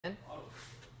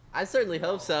I certainly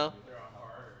hope so.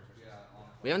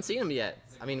 We haven't seen him yet.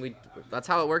 I mean, that's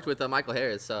how it worked with Michael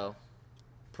Harris, so.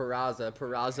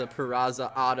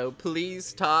 Peraza, auto,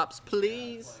 please, tops,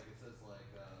 please.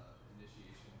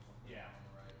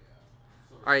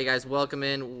 All right, you guys, welcome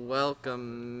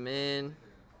in.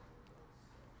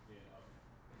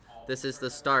 This is the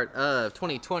start of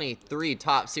 2023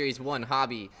 Top Series 1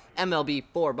 Hobby MLB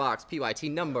 4-box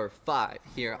PYT number 5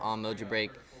 here on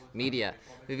Mojobreak Media.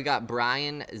 We've got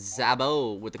Brian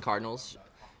Zabo with the Cardinals,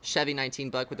 Chevy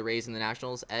 19 Buck with the Rays and the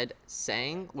Nationals, Ed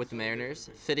Sang with the Mariners,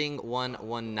 Fitting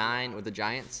 119 with the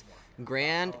Giants,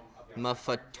 Grand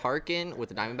Mafatarkin with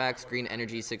the Diamondbacks, Green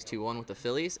Energy 621 with the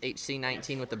Phillies, HC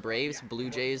 19 with the Braves, Blue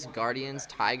Jays, Guardians,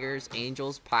 Tigers,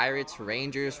 Angels, Pirates,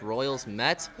 Rangers, Royals,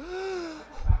 Mets.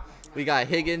 We got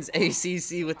Higgins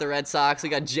ACC with the Red Sox. We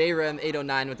got JREM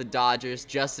 809 with the Dodgers,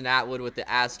 Justin Atwood with the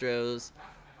Astros,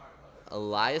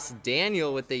 Elias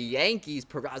Daniel with the Yankees,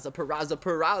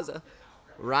 Peraza.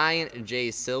 Ryan J.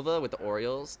 Silva with the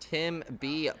Orioles, Tim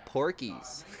B.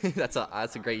 Porkies, that's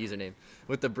a great username,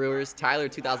 with the Brewers, Tyler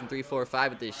 2003-45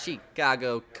 with the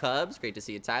Chicago Cubs, great to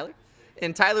see you, Tyler,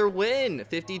 and Tyler Wynn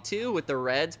 52 with the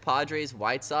Reds, Padres,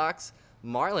 White Sox,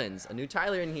 Marlins, a new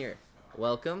Tyler in here.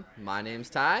 Welcome, my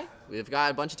name's Ty. We've got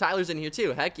a bunch of Tylers in here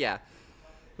too, heck yeah.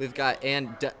 We've got,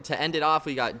 and to end it off,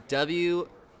 we got W.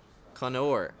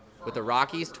 Connor with the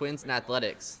Rockies, Twins, and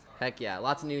Athletics. Heck yeah,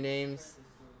 lots of new names.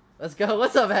 Let's go.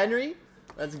 What's up, Henry?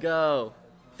 Let's go.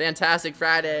 Fantastic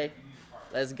Friday.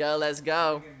 Let's go. Let's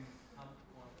go.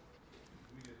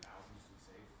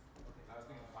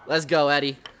 Let's go,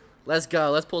 Eddie. Let's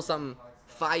go. Let's pull something.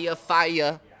 Fire,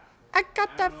 fire. I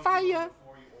got that fire.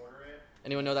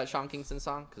 Anyone know that Sean Kingston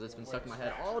song? Because it's been stuck in my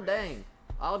head all dang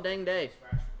day.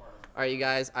 All right, you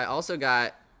guys. I also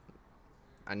got,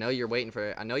 I know you're waiting for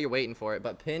it.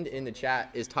 But pinned in the chat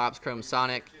is Topps Chrome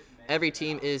Sonic. Every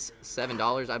team is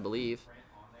 $7, I believe.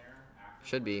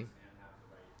 Should be.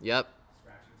 Yep.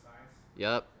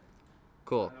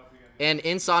 Cool. And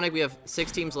in Sonic, we have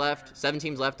 7 teams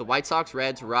left. The White Sox,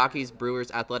 Reds, Rockies,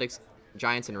 Brewers, Athletics,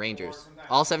 Giants, and Rangers.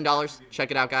 All $7. Check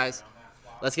it out, guys.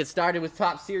 Let's get started with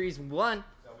Top Series 1.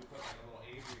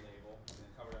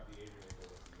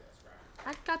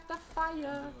 I got the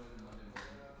fire.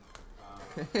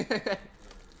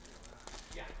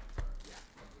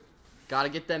 Gotta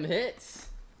get them hits.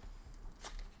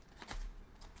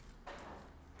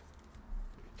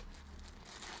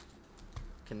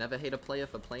 Can never hate a player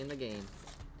for playing the game.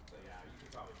 So yeah, you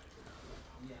could probably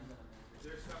mention that.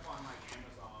 There's stuff on like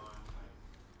Amazon,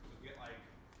 like, get like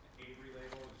Avery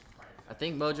label. I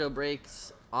think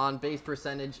Mojobreak's on base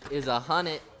percentage is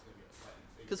 100.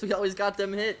 Because we always got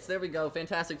them hits. There we go.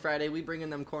 Fantastic Friday. We bring in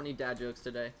them corny dad jokes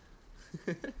today.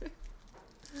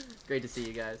 Great to see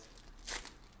you guys.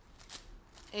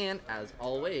 And as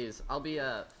always, I'll be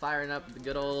firing up the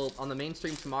good old on the main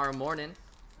stream tomorrow morning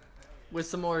with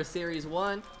some more Series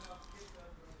 1.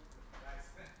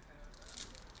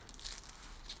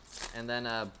 And then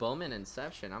Bowman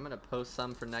Inception. I'm going to post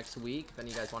some for next week if any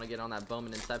of you guys want to get on that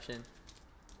Bowman Inception.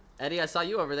 Eddie, I saw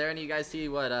you over there. And you guys see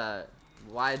what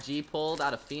YG pulled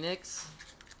out of Phoenix?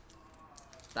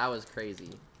 That was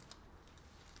crazy.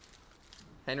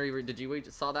 Henry, did you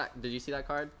saw that? Did you see that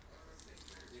card?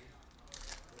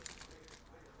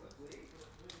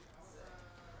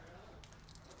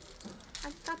 I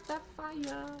got that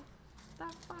fire.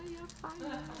 That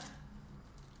fire.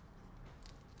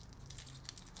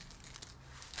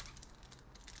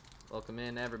 Welcome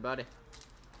in, everybody.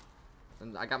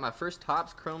 And I got my first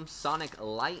Topps Chrome Sonic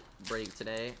Light break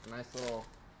today. A nice little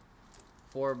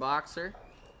 4-boxer.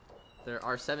 There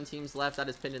are 7 teams left. That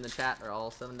is pinned in the chat. They're all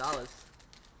 $7.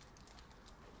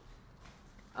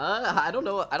 I don't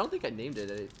know. I don't think I named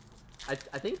it. I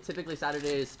think typically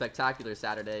Saturday is Spectacular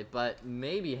Saturday, but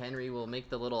maybe Henry will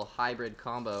make the little hybrid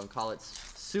combo and call it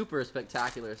Super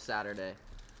Spectacular Saturday.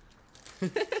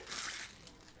 It's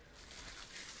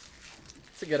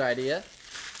a good idea.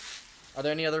 Are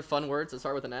there any other fun words that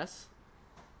start with an S?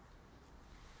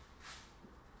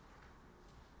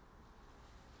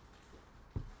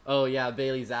 Oh yeah,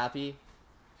 Bailey Zappi.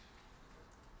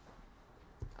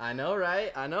 I know,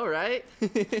 right?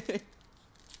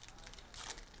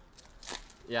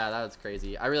 Yeah, that was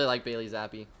crazy. I really like Bailey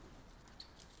Zappi.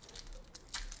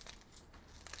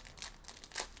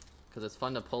 Because it's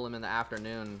fun to pull him in the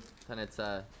afternoon. Then it's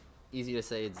easy to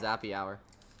say it's Zappy hour.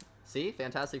 See?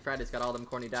 Fantastic Friday's got all them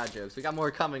corny dad jokes. We got more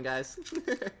coming, guys.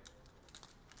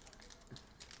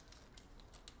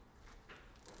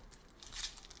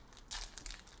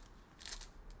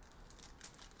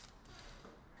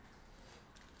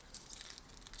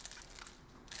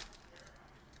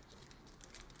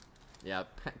 Yeah,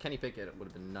 Kenny Pickett would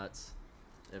have been nuts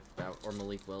if that, or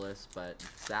Malik Willis, but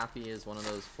Zappy is one of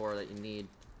those 4 that you need.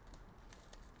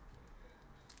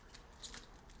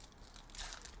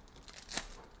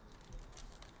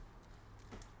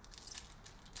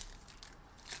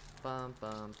 Bum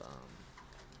bum bum.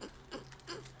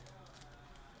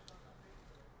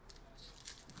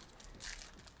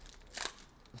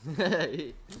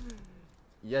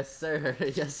 Yes, sir.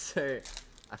 Yes, sir.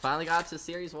 I finally got to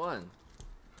Series 1.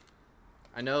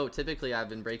 I know typically I've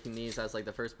been breaking these as like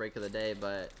the first break of the day,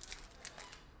 but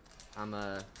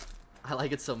I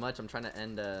like it so much I'm trying to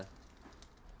end you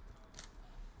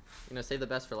know, save the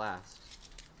best for last.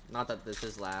 Not that this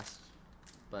is last,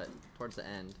 but towards the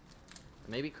end.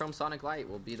 Maybe Chrome Sonic Light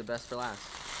will be the best for last.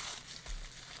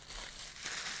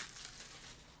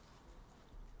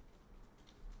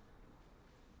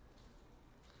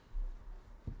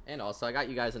 And also, I got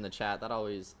you guys in the chat. That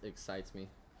always excites me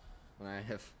when I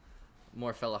have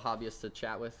more fellow hobbyists to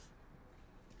chat with.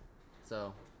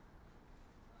 So,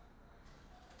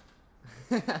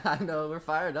 I know, we're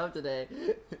fired up today.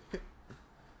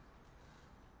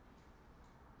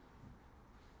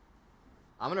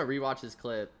 I'm gonna rewatch this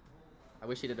clip. I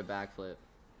wish he did a backflip.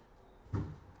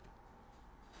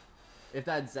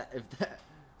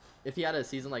 If he had a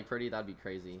season like Purdy, that'd be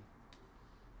crazy.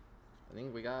 I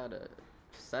think we got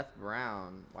Seth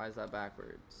Brown. Why is that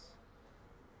backwards?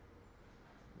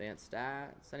 Advanced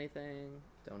stats? Anything?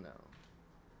 Don't know.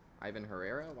 Ivan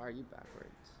Herrera? Why are you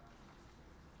backwards?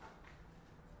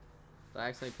 Did I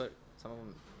accidentally put some of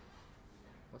them?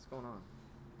 What's going on?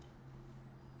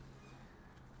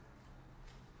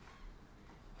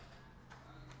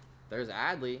 There's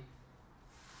Adley.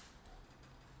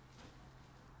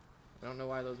 I don't know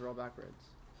why those are all backwards.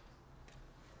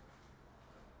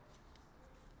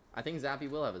 I think Zappy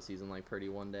will have a season like Purdy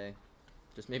one day.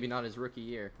 Just maybe not his rookie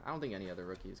year. I don't think any other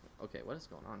rookies. Okay, what is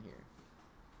going on here?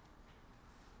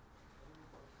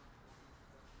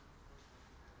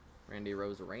 Randy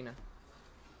Rosarena.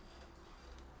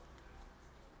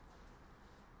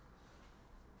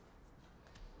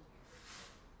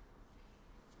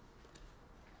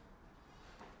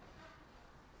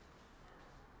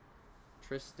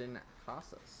 Tristan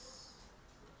Casas.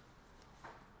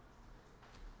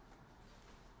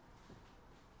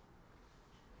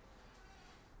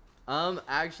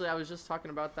 Actually, I was just talking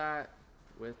about that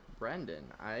with Brendan.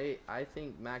 I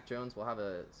think Mac Jones will have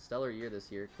a stellar year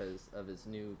this year because of his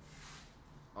new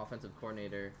offensive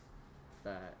coordinator.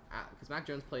 Because Mac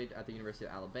Jones played at the University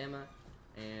of Alabama,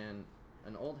 and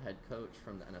an old head coach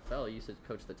from the NFL, he used to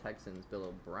coach the Texans, Bill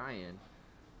O'Brien,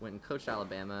 went and coached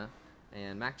Alabama,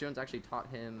 and Mac Jones actually taught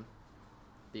him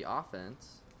the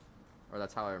offense, or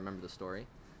that's how I remember the story.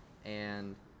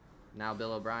 And now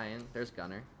Bill O'Brien, there's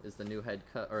Gunner, is the new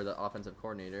the offensive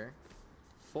coordinator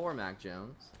for Mac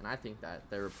Jones, and I think that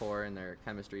their rapport and their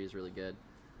chemistry is really good.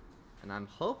 And I'm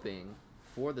hoping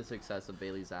for the success of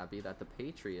Bailey Zappi that the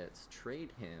Patriots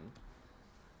trade him,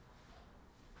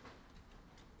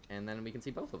 and then we can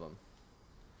see both of them.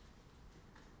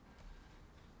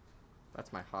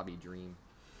 That's my hobby dream.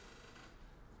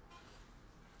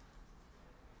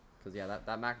 Because, yeah,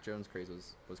 that Mac Jones craze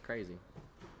was crazy.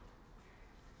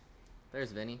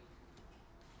 There's Vinny.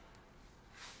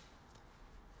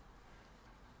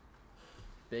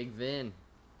 Big Vin.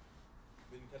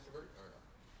 Vin Testaverde? Or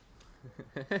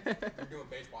no? You're doing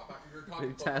baseball. I thought you were talking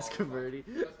Big football. Testaverde.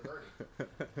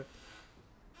 Testaverde.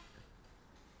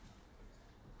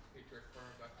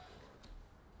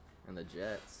 And the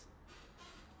Jets.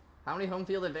 How many home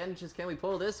field advantages can we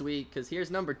pull this week? Because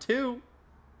here's number 2.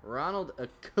 Ronald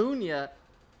Acuna.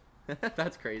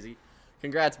 That's crazy.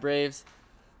 Congrats, Braves.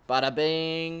 Bada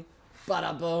bing.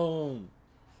 Bada boom.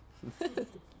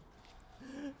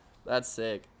 That's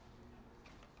sick.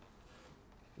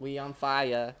 We on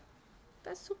fire.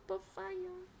 That's super fire.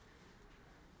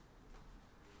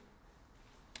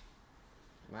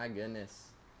 My goodness.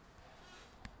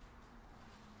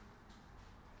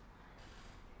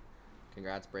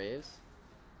 Congrats, Braves.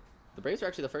 The Braves are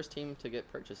actually the first team to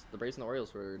get purchased. The Braves and the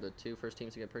Orioles were the 2 first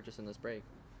teams to get purchased in this break.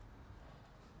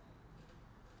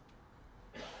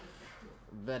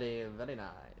 Very, very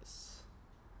nice.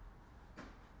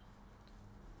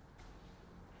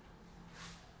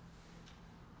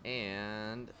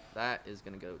 And that is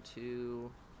going to go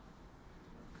to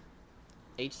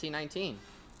HC19.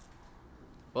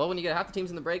 Well, when you get half the teams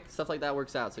in the break, stuff like that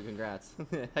works out, so congrats.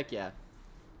 Heck yeah.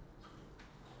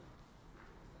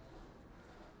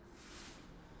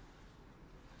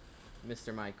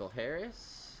 Mr. Michael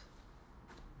Harris.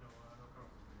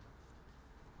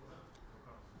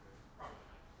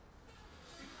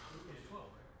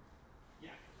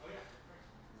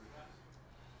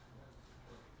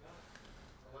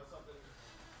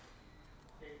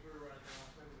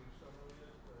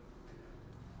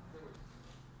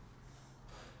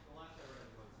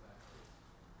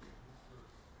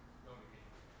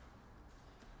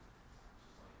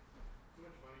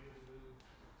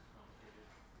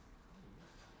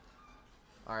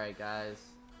 All right, guys.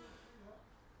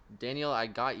 Daniel, I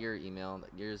got your email.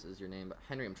 Yours is your name, but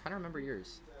Henry, I'm trying to remember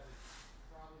yours.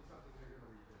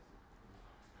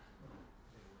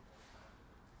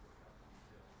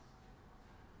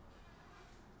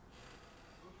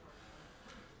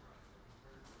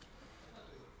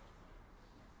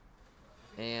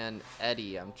 And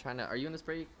Eddie, I'm trying to. Are you in this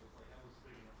break?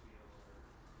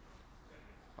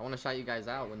 I want to shout you guys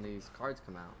out when these cards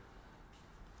come out.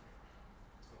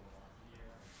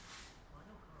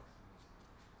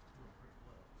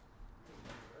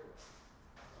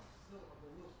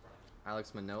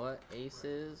 Alex Manoah,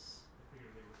 aces.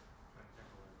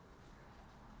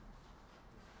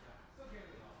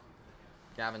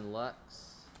 Gavin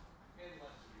Lux.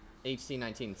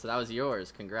 HC19. So that was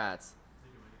yours. Congrats.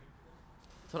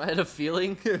 That's what I had a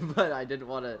feeling, but I didn't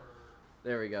want to.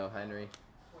 There we go, Henry.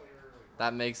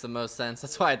 That makes the most sense.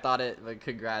 That's why I thought it. But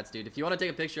congrats, dude. If you want to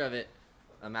take a picture of it,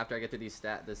 after I get through these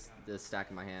this stack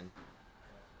in my hand.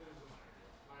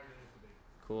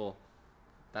 Cool.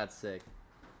 That's sick.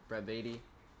 Brett Beatty.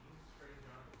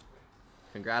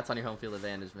 Congrats on your home field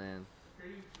advantage, man.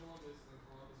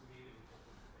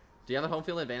 Do you have a home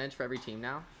field advantage for every team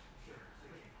now?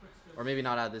 Or maybe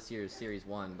not out of this year's Series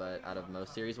 1, but out of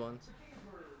most Series 1s?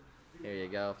 Here you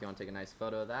go, if you want to take a nice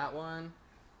photo of that one.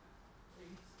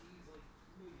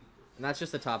 And that's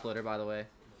just the top loader, by the way.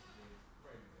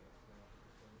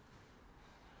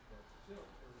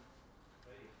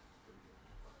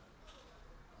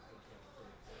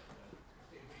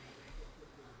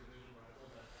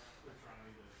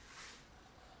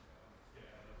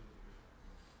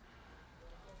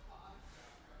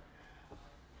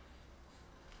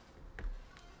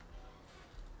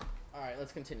 Alright,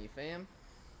 let's continue, fam.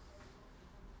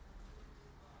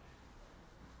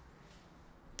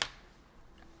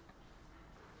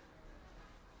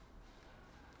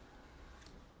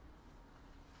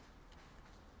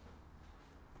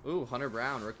 Ooh, Hunter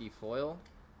Brown, rookie foil.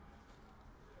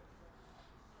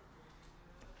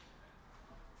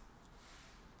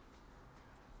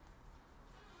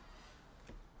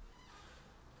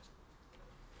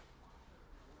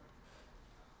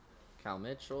 Cal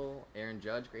Mitchell, Aaron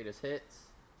Judge, greatest hits.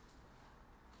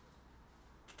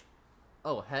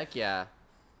 Oh, heck yeah.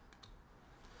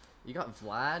 You got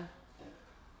Vlad?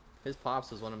 His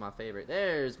pops was one of my favorite.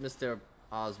 There's Mr.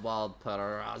 Oswald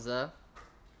Peraza.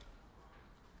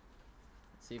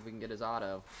 Let's see if we can get his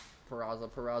auto.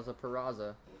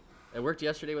 Peraza. It worked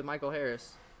yesterday with Michael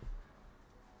Harris.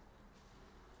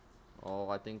 Oh,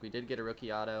 I think we did get a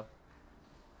rookie auto.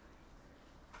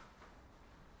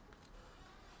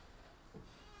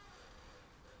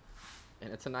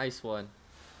 And it's a nice one.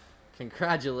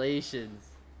 Congratulations.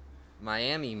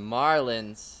 Miami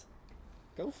Marlins.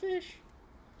 Go Fish.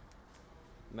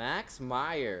 Max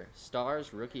Meyer.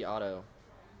 Stars rookie auto.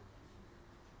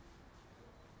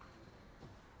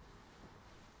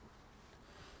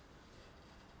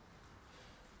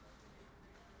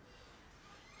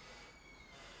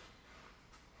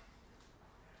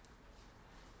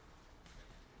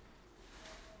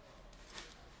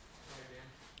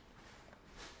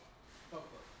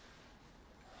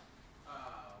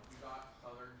 We got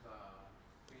Southern's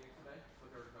Phoenix today, but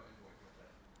there was no invoice with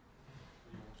it.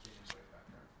 So you won't see an invoice back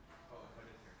there. Oh, but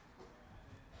it's here.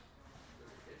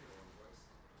 There's a digital invoice.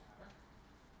 Okay.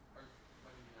 Or,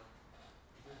 let me know.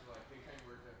 There's like, hey, Shane,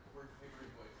 where's the paper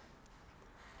invoice?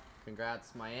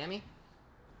 Congrats, Miami.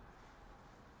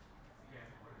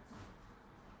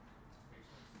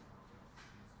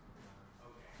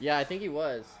 Yeah, I think he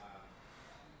was.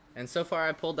 And so far,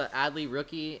 I pulled the Adley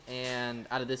rookie, and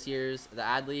out of this year's, the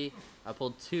Adley, I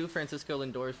pulled 2 Francisco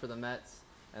Lindors for the Mets,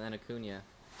 and then Acuna.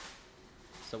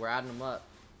 So we're adding them up.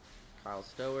 Kyle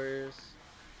Stowers.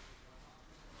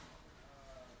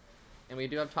 And we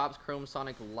do have Topps Chrome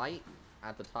Sonic Light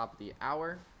at the top of the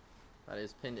hour. That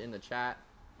is pinned in the chat.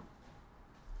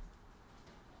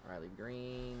 Riley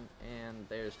Green, and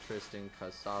there's Tristan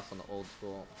Casas on the old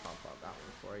school. I'll pop out that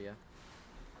one for you.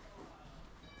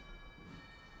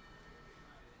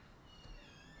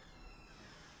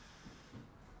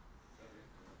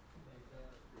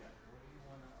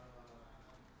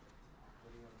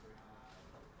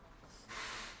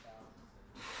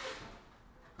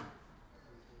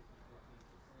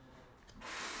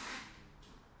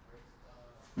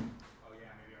 Oh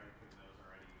yeah, maybe I already put those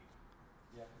already.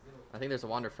 I think there's a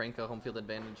Wander Franco home field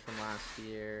advantage from last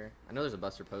year. I know there's a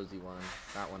Buster Posey one.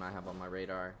 That one I have on my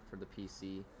radar for the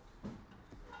PC.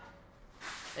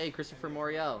 Hey, Christopher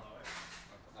Moriel.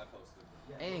 I posted.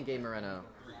 And Gabe Moreno.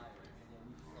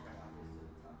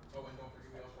 Oh, and don't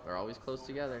forget we also They're always close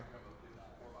together.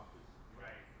 Right.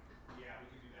 Yeah,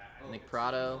 we can do that. Nick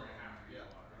Prado. Yeah.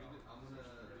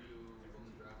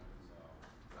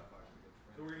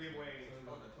 So we're gonna give away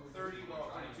 30,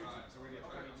 well, 32 teams. So we're gonna give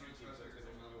 32 teams. So because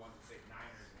we want to say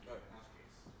Niners and in this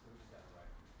case.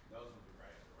 Those would be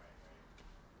right.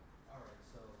 Alright,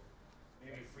 so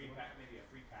Maybe a free pack. Maybe a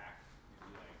free pack.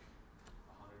 Maybe like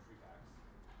 100 free packs.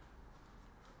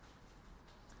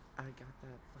 I got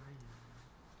that fire.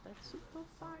 That super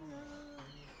fire.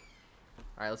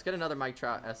 All right, let's get another Mike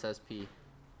Trout SSP.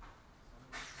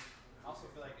 I also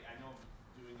feel like I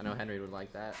know Henry would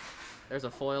like that. There's a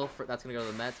foil for that's gonna go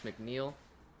to the Mets. McNeil.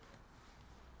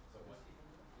 So what?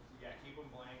 Yeah, keep them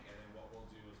blank, and then what we'll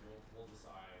do is we'll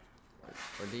decide.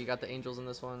 Or do you got the Angels in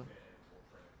this one?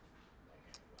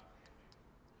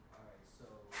 alright, so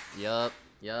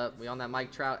Yup. We on that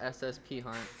Mike Trout SSP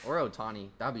hunt or Otani.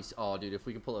 That'd be oh, dude. If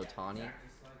we could pull Otani, just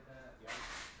like that.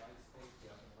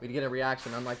 we'd get a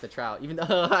reaction unlike the Trout. Even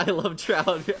though I love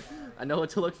Trout, I know what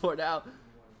to look for now.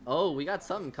 Oh, we got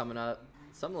something coming up.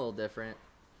 Something a little different.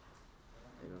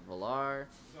 Maybe Villar.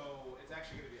 So it's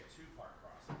actually going to be a two-part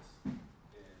process.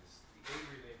 Is the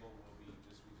Avery label will be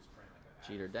we just print like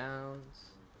a Jeter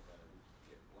Downs.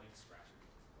 we get blank scratches.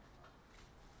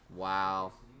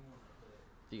 Wow.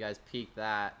 If you guys peek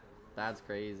that, that's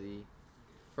crazy.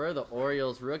 For the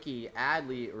Orioles, rookie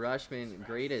Adley Rushman,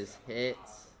 greatest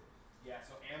hits. Yeah,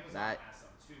 so Amazon That- has some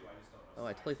too. I just don't know. Oh,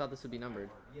 I totally thought this would be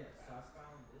numbered. Yes, so I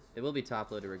found this It will be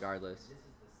top loaded regardless. This is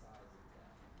the size of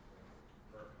that.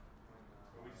 Perfect.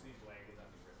 But we just need blank. It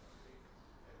doesn't need written on the page.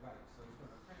 Right, so it's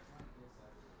gonna print like this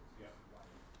as it is. Yep.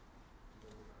 White.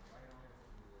 Either we're gonna write on it or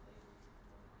do the label, one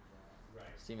of the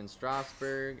guys. Right. Steven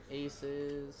Strasburg,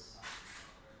 aces.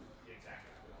 Yeah,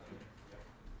 exactly. Yep.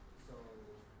 So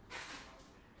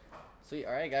Sweet.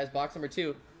 All right, guys, box number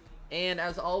 2. And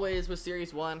as always with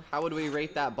Series 1, how would we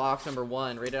rate that box number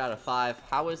 1? Rated out of 5.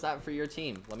 How is that for your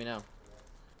team? Let me know.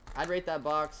 I'd rate that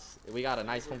box. We got a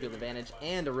nice home field advantage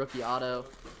and a rookie auto.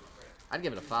 I'd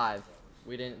give it a 5.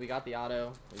 We got the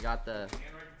auto. We got the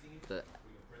Handwrite the team. the We can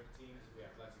print the teams. We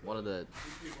have flexibility. one of the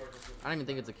These people are just I don't even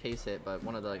think it's a case hit, but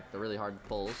one of the really hard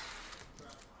pulls.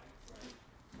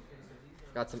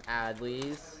 Got some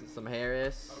Adleys, some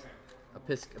Harris, a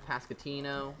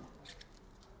Pascatino.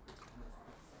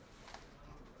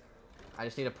 I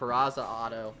just need a Peraza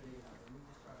auto.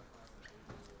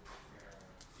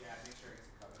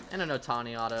 And an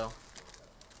Otani auto.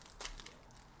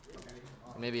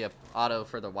 Maybe a auto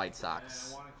for the White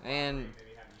Sox. And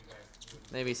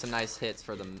maybe some nice hits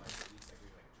for the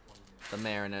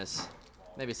Mariners.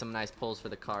 Maybe some nice pulls for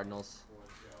the Cardinals.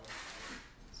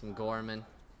 Some Gorman.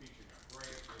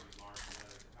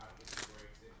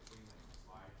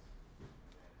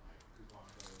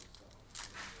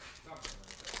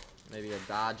 Maybe a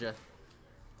Dodger.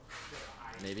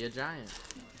 Maybe a Giant.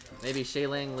 Maybe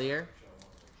Shaylang Lear.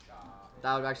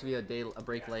 That would actually be a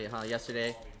break late, huh?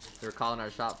 Yesterday, they were calling our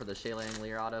shot for the Shaylang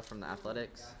Lear auto from the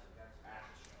Athletics.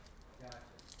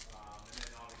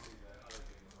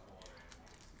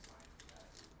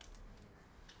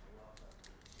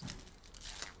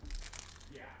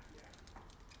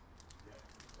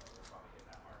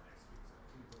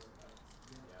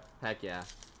 Heck yeah.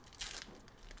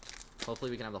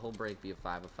 Hopefully we can have the whole break be a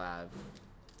 5 of 5.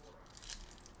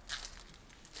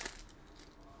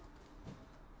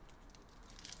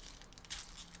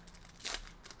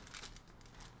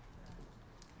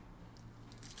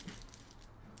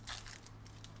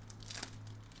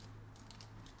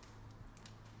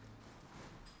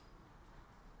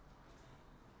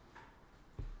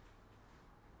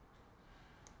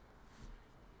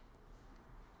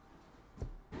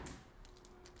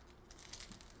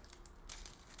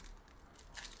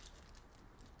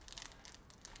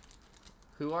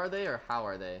 Who are they or how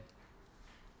are they?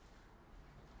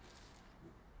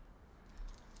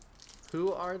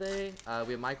 Who are they?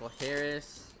 We have Michael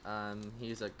Harris.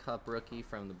 He's a Cup rookie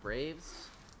from the Braves.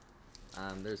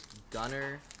 There's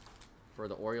Gunnar for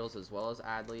the Orioles as well as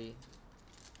Adley.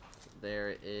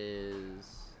 There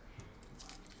is...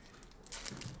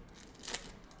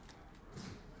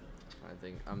 I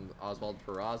think Oswald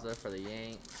Peraza for the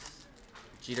Yanks.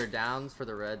 Jeter Downs for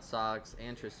the Red Sox.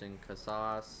 And Tristan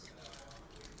Casas.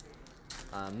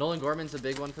 Nolan Gorman's a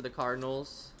big one for the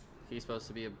Cardinals. He's supposed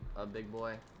to be a big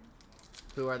boy.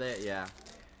 Who are they? Yeah.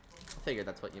 I figured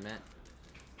that's what you meant.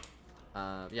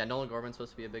 Yeah, Nolan Gorman's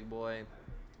supposed to be a big boy.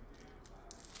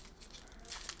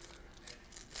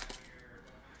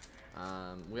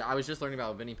 I was just learning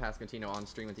about Vinny Pascatino on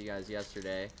stream with you guys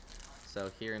yesterday.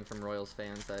 So hearing from Royals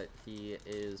fans that he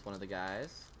is one of the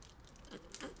guys.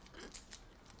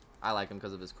 I like him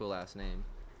because of his cool ass name.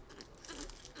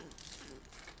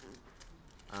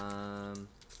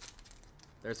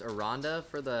 There's Aranda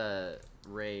for the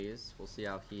Rays. We'll see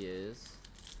how he is.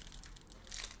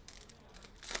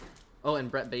 Oh,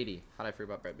 and Brett Beatty. How did I forget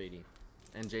about Brett Beatty?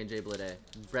 And J.J. Bleday.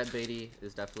 Brett Beatty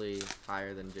is definitely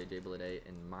higher than J.J. Bleday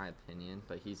in my opinion,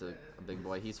 but he's a big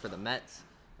boy. He's for the Mets,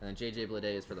 and then J.J.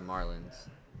 Bleday is for the Marlins.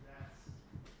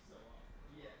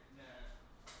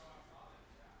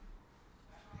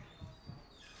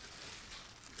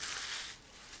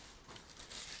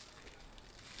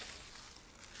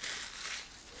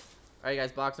 All right,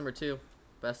 guys, box number 2.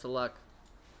 Best of luck.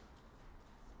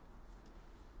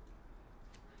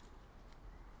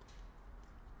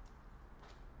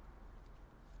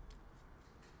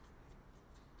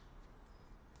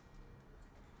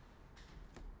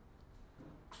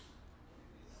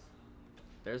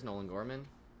 There's Nolan Gorman.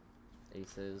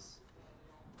 Aces.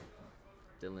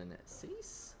 Dylan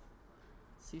Cease.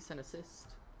 Cease and assist.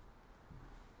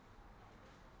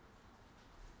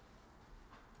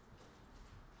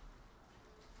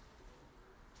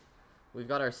 We've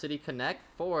got our City Connect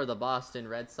for the Boston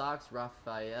Red Sox,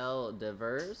 Rafael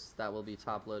Devers. That will be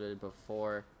top loaded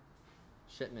before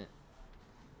shipment.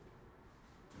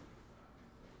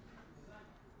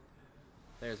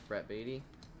 There's Brett Beatty.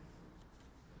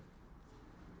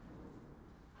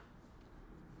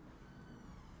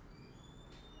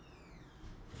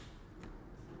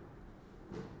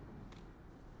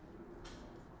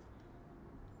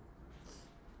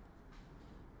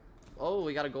 Oh,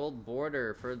 we got a gold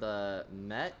border for the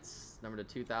Mets, number to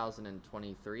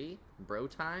 2023. Bro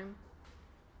time.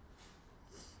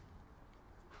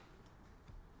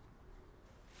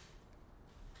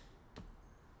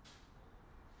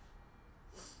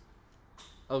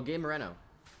 Oh, Gabe Moreno.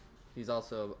 He's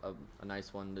also a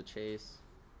nice one to chase.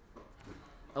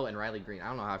 Oh, and Riley Green. I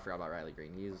don't know how I forgot about Riley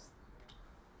Green.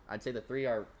 I'd say the 3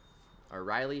 are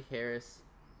Riley, Harris,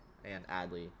 and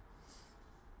Adley.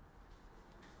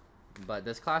 But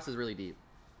this class is really deep.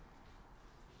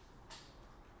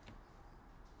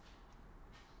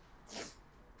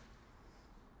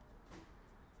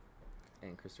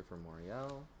 And Christopher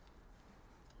Moriel.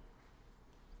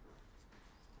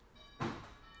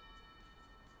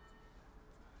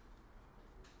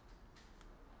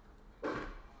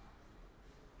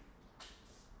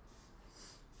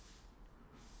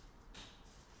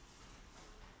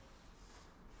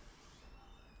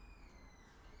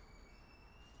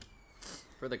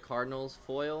 For the Cardinals,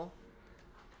 foil.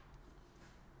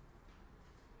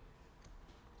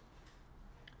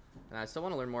 And I still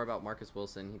want to learn more about Marcus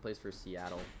Wilson. He plays for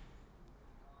Seattle.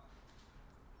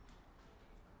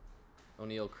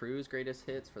 O'Neal Cruz, greatest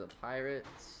hits for the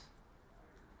Pirates.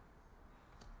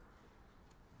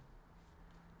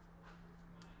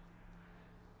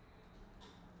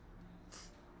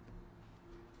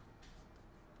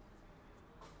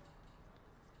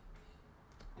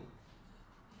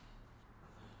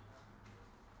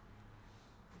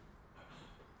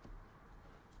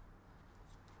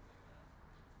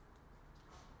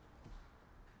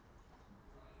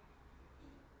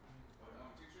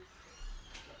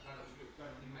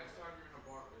 Next time you're in a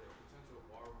bar, potential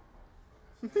bar.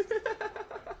 That's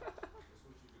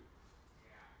what you do.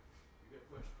 You get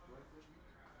pushed. Go ahead, push me.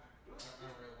 I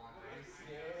don't really want to.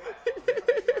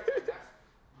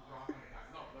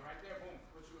 No, but right there, boom,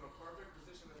 puts you in a perfect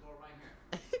position to throw right hand.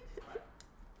 Right?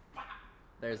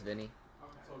 There's Vinny.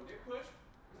 Okay, so get pushed.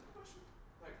 Push you.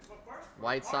 Like, but first,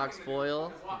 White Sox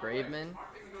foil, Graveman.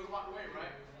 Mark thing to do is walk away,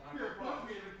 right? Here, push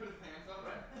me and put his hands up.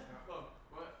 Right? Look,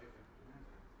 but if your hands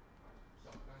are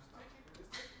so just take it,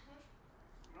 just take the push.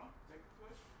 You know, take the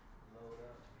push. Load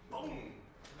up. Boom.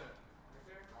 Right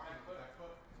there. Back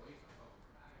foot. Wait.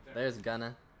 There. There's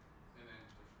Gunna. And then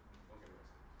don't get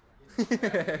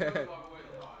arrested. Walk away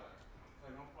the ball.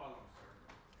 Like, no problem, sir.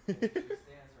 Your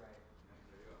stance right.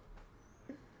 There you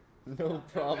go. No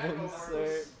problem,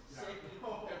 sir.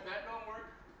 If that don't work,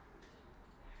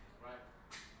 right?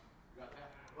 You got that?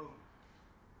 Boom.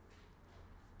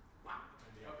 Wow.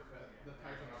 The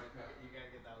Tyson uppercut. You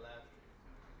gotta get that left.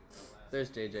 There's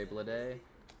J.J. Bleday. 3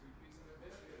 pieces of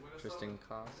biscuit with a Tristan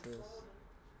soda. Costas.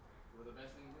 With the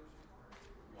best thing to do.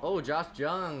 Oh, Josh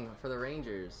Jung for the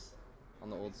Rangers on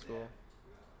the old school.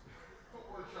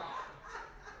 Or jump.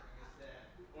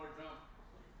 Or jump.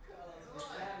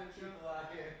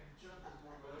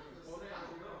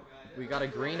 We got a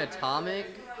green atomic.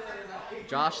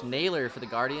 Josh Naylor for the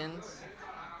Guardians.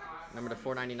 Number to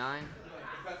 499.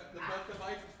 The best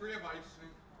device is free of ice.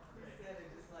 He said it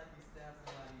just like he stabbed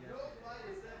somebody yesterday. No fight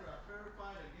is ever a fair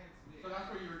fight against me. So that's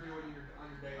what you were doing on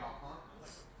your day off, huh? He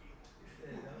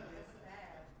said, don't get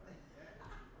stabbed.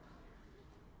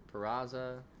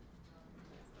 Peraza.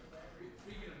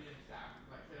 Speaking of being stabbed,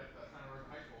 like kid at the Santa Rosa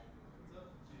High School.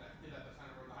 See that kid at the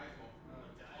Santa Rosa High School?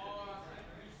 Did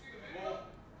you see the video? Well,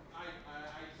 I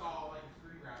saw like a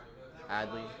screen grab of it.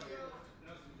 Adley.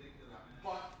 That's ridiculous,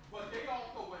 man. But they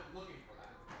also went looking for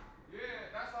that.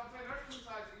 Yeah, that's what I'm saying. There's two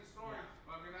sides to each story.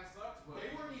 Yeah. I mean, that sucks, but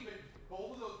They weren't even,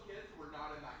 both of those kids were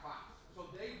not in that class.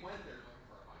 So they went there looking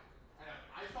for a fight. And if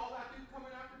I saw that dude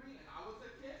coming after me and I was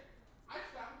a kid, I'd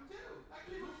stab him too. That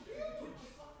kid was huge. Yeah. But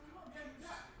he's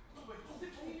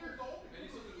 16 years old. and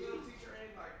you took the little teacher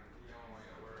in, like,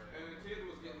 and the kid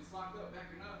was getting locked up,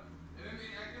 backing up. And then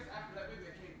I guess after that, maybe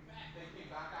they came back. They came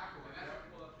back And afterwards. that's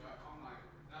what pulled up. I'm like,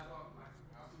 that's what I'm like.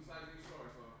 I was two sides of each story.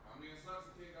 So I mean, it sucks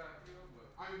the kid got killed, but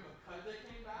I mean, because they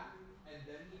came back and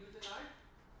then he used a knife,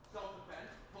 self-defense,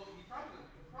 well, he's probably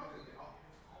gonna get off.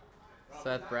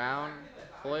 Seth Brown,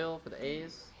 foil for the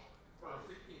A's. For a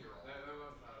 16-year-old.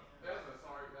 that's a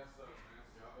sorry. That sucks, man.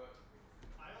 But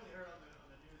I only heard on the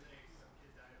news that some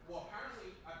kid died. Well,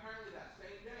 apparently that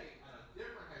same day at a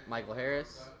different high school, Michael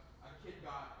Harris. a kid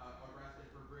got arrested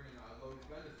for bringing a loaded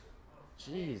gun to school.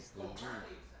 Jeez, So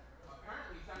apparently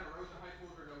Santa Rosa high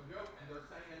schools are no joke, and they're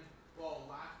saying, well,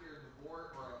 last year the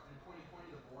board, or in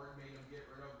 2020 the board made them get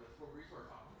rid of the school resource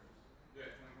officers.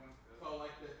 yeah, 21. So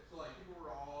people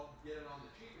were all getting on the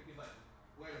cheap, and he's like,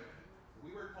 wait a minute,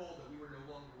 we were told that we were no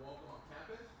longer welcome on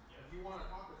campus. If you want to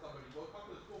talk to somebody, go talk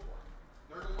to the school board.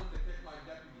 They're the ones that kicked my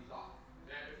deputies off.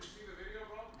 Yeah, if you see the video,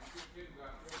 bro, you see the kid who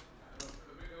got killed.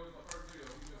 The video was the first video.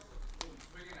 He just boom,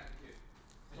 swinging at the kid.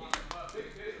 And he's a big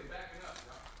kid is backing up.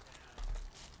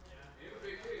 He's a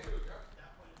big kid too.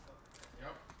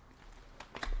 Yep.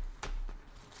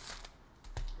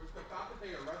 Which the fact that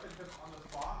they arrested him on the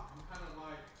spot, I'm kind of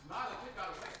like, Nah, the kid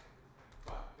got away.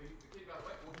 what? The kid got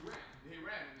away. Well, he ran. He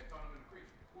ran and they found him in the creek.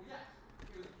 Well, yes.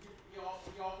 He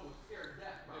also was scared to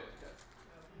death. Bro. Yeah.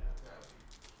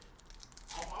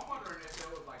 I'm wondering if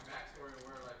there was like backstory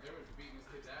where like they were beating this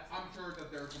kid's ass. I'm sure that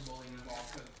there's some bullying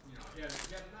involved because, he had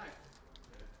a knife.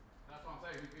 That's what I'm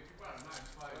saying. If you brought a knife,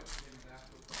 you probably was getting his ass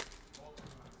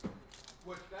multiple times.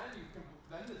 Which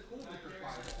then the school district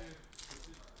liable.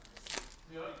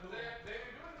 Because they ain't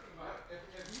doing anything about it.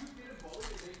 If you get bullied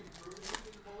and they can prove that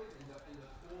you get bullied and the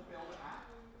school failed to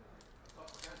act, that's up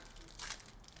to them.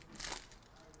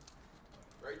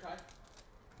 Right, Ty?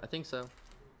 I think so.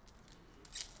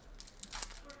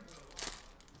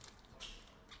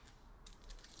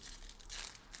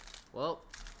 Well,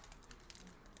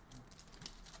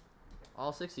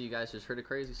 all 6 of you guys just heard a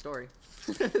crazy story.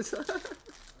 Key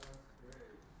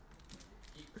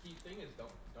thing is don't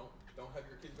have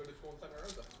your kids go to school in Santa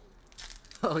Rosa.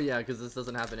 Oh yeah, because this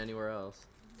doesn't happen anywhere else.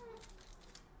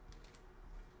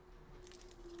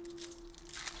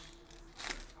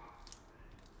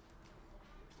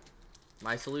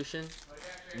 My solution?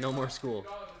 No more school. $2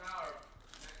 an hour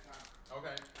next time.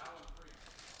 Okay. That one's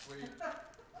free. Sweet.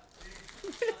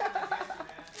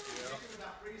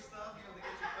 Free stuff, to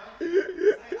get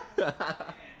your stuff.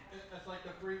 It's like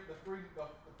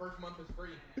the first month is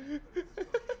free.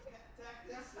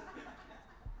 Tactics.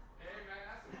 Hey man,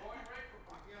 that's a going rate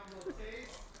for Give them a little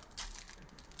taste.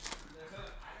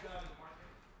 Done.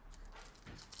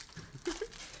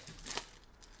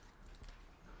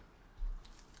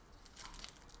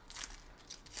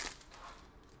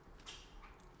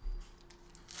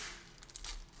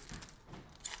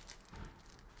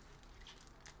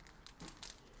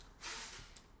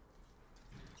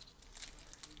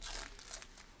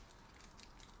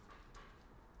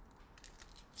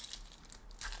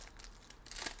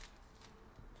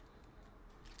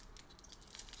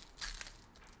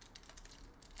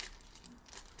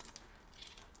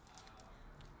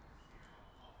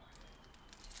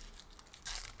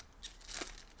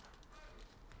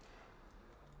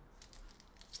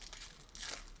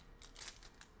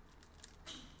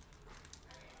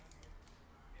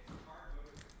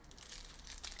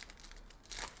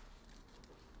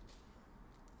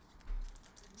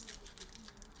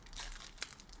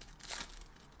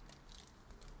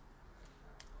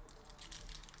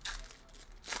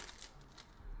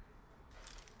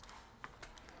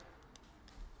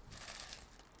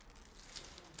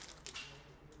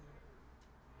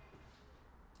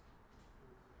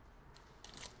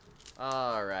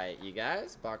 All right, you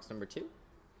guys, box number 2.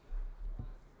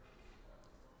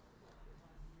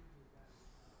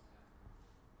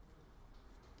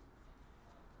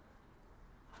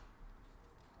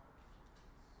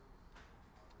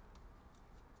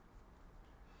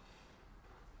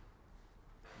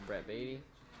 Brett Beatty.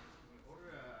 Order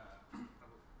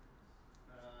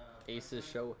Aces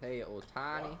Shohei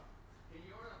Ohtani. Can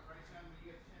you order a price down when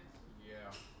you get a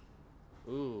chance?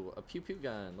 Yeah. Ooh, a pew pew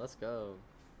gun. Let's go.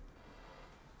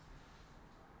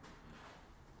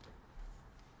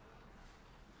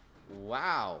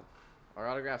 Wow. Our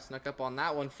autograph snuck up on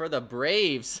that one for the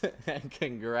Braves. And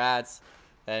congrats,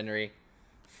 Henry.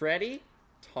 Freddie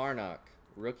Tarnock,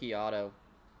 rookie auto.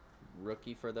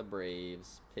 Rookie for the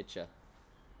Braves. Pitcha.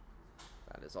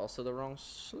 That is also the wrong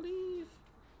sleeve.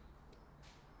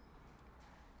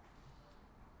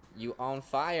 You on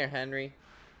fire, Henry.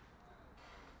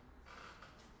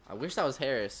 I wish that was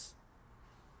Harris.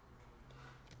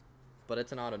 But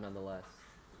it's an auto nonetheless.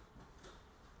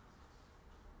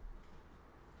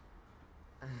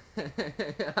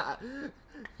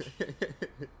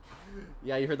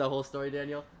 Yeah, you heard that whole story,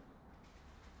 Daniel?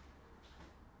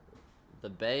 The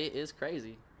Bay is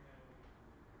crazy.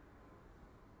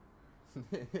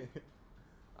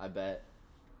 I bet.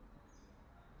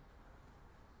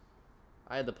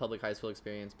 I had the public high school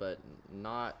experience, but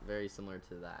not very similar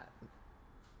to that.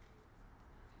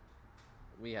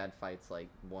 We had fights like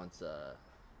once I'd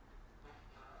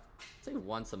say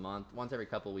once a month, once every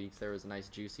couple weeks. There was a nice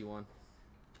juicy one.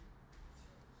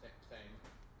 Same.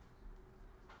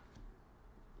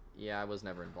 Yeah, I was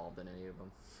never involved in any of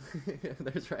them.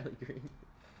 There's Riley Green.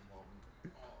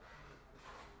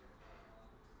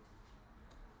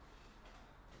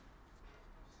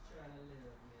 Trying to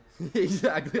live, man.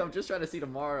 Exactly. I'm just trying to see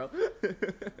tomorrow.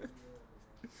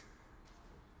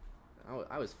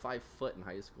 I was 5 foot in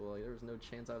high school. Like, there was no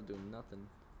chance I was doing nothing.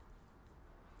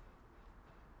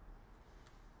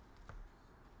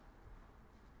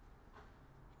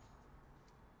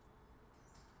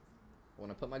 When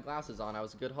I put my glasses on, I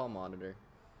was a good hall monitor.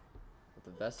 With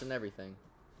the vest and everything.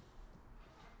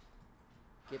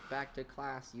 Get back to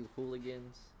class, you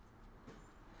hooligans.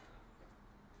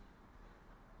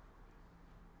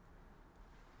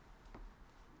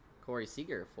 Corey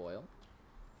Seager foil.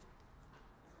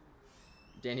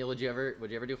 Daniel, would you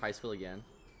ever do high school again?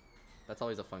 That's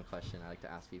always a fun question I like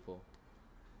to ask people.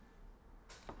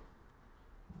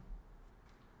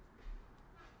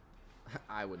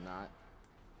 I would not.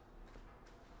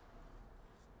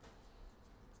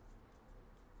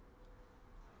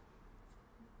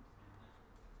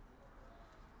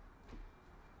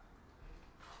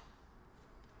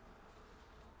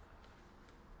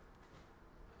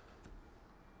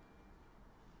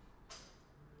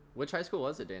 Which high school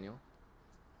was it, Daniel?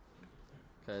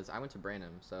 Because I went to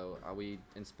Branham, so we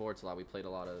in sports a lot. We played a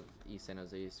lot of East San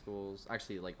Jose schools.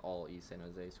 Actually, like all East San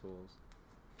Jose schools.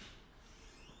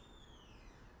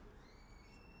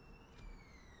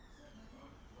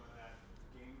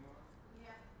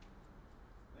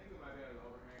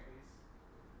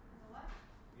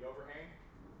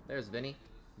 There's Vinny.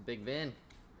 Big Vin.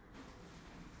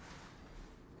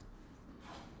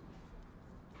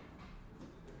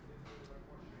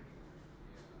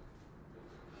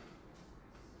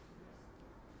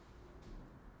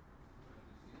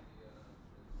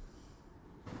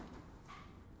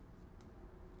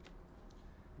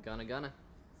 Gonna.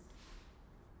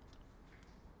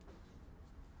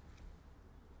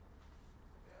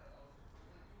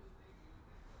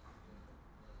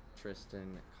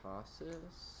 Tristan Casas.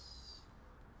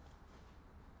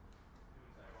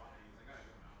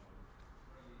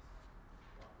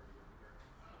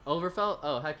 Overfelt?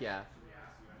 Oh, heck yeah.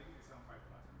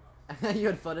 You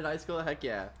had fun in high school? Heck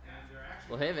yeah.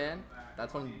 Well, hey, man.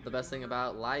 That's the best thing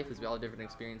about life is we all have different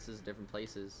experiences, different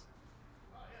places.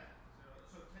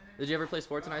 Did you ever play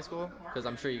sports in high school? Because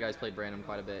I'm sure you guys played Branham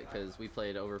quite a bit, because we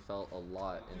played Overfelt a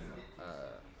lot in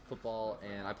football,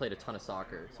 and I played a ton of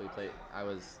soccer. So I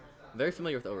was very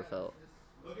familiar with Overfelt.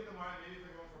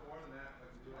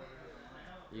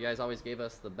 You guys always gave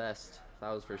us the best.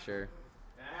 That was for sure.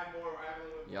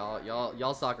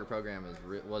 Y'all soccer program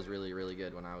was really, really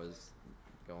good when I was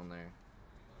going there.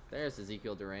 There's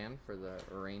Ezekiel Duran for the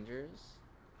Rangers.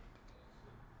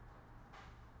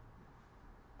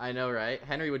 I know, right?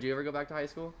 Henry, would you ever go back to high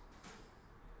school?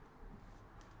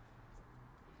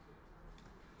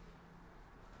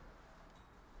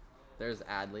 There's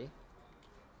Adley.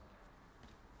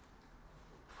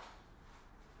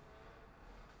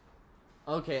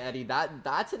 Okay, Eddie,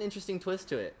 that's an interesting twist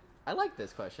to it. I like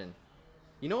this question.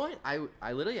 You know what? I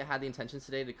literally had the intentions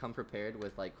today to come prepared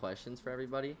with like questions for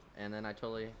everybody, and then I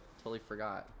totally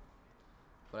forgot.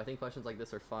 But I think questions like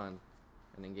this are fun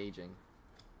and engaging.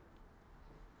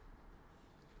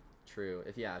 True.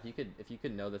 If you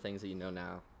could know the things that you know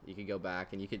now, you could go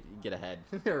back and you could get ahead,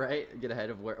 right? Get ahead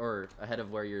of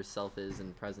where yourself is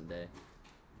in present day.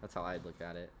 That's how I'd look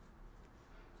at it.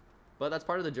 But that's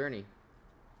part of the journey.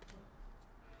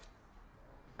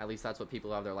 At least that's what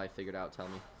people who have their life figured out tell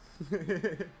me.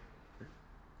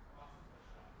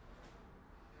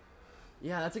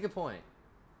 Yeah, that's a good point.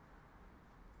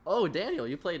 Oh, Daniel,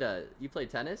 you played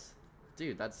tennis?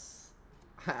 Dude,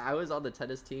 I was on the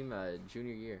tennis team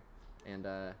junior year, and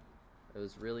it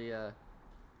was really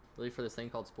really for this thing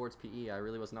called sports PE. I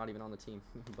really was not even on the team,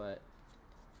 but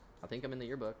I think I'm in the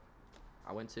yearbook.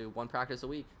 I went to 1 practice a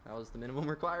week. That was the minimum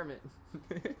requirement.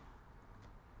 Do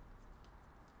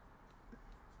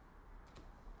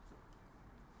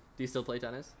you still play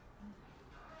tennis?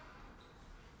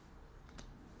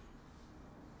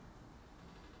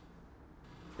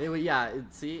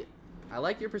 See, I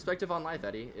like your perspective on life,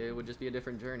 Eddie. It would just be a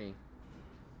different journey.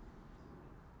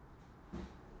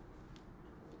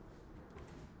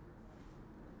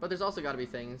 But there's also got to be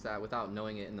things that, without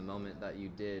knowing it in the moment, that you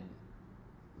did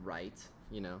right,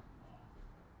 you know.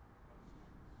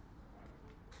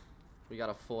 We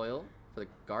got a foil for the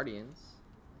Guardians,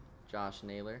 Josh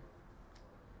Naylor.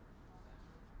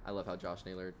 I love how Josh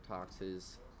Naylor talks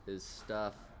his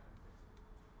stuff.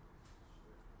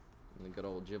 And the good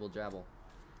old jibble jabble.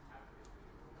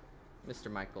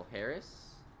 Mr. Michael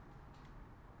Harris.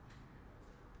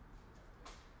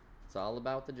 It's all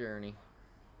about the journey.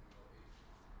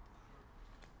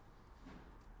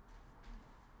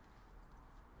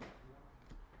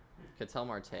 Ketel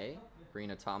Marte,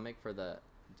 green atomic for the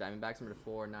Diamondbacks, number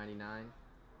 499.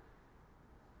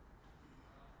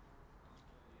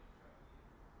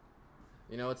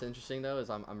 You know what's interesting though is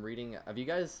I'm reading. Have you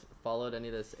guys followed any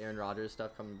of this Aaron Rodgers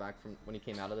stuff coming back from when he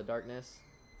came out of the darkness?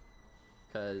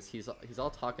 Because he's all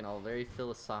talking all very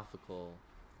philosophical,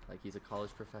 like he's a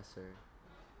college professor,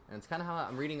 and it's kind of how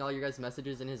I'm reading all your guys'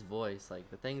 messages in his voice, like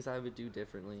the things I would do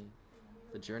differently,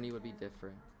 the journey would be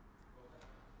different.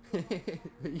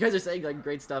 You guys are saying like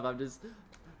great stuff.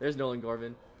 There's Nolan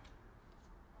Gorman.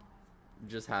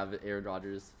 Just have Aaron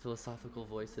Rodgers' philosophical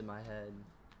voice in my head.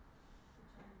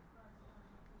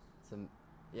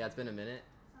 Yeah, it's been a minute.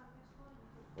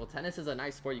 Well, tennis is a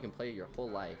nice sport you can play your whole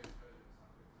life.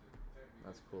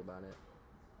 That's cool about it.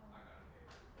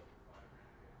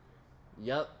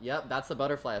 Yep, that's the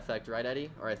butterfly effect, right, Eddie?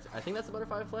 Or I think that's the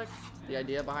butterfly effect, the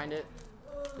idea behind it.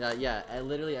 Yeah, and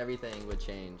literally everything would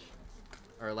change.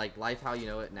 Or like life how you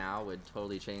know it now would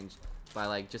totally change by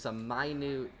like just a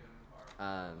minute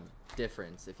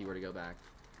difference if you were to go back.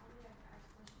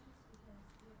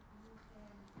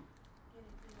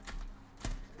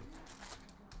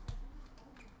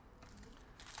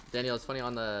 Daniel, it's funny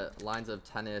on the lines of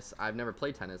tennis. I've never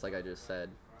played tennis, like I just said,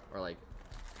 or like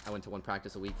I went to 1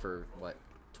 practice a week for what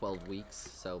 12 weeks,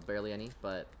 so barely any.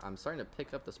 But I'm starting to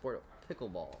pick up the sport of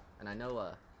pickleball, and I know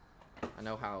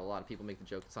how a lot of people make the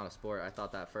joke it's not a sport. I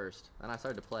thought that first, and I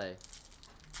started to play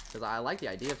because I like the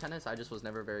idea of tennis. I just was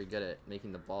never very good at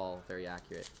making the ball very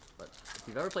accurate. But if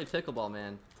you've ever played pickleball,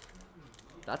 man,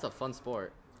 that's a fun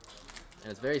sport,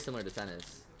 and it's very similar to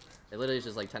tennis. It literally is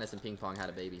just like tennis and ping pong had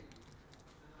a baby.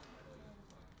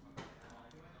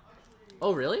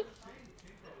 Oh, really?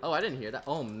 Oh, I didn't hear that.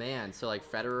 Oh, man. So, like,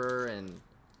 Federer and...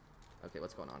 Okay,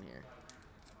 what's going on here?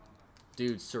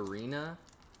 Dude, Serena?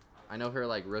 I know her,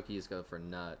 like, rookies go for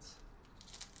nuts.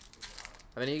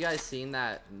 Have any of you guys seen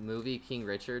that movie, King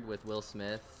Richard, with Will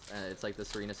Smith? It's, like, the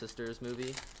Serena sisters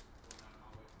movie.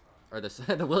 Or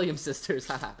the Williams sisters.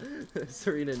 Haha.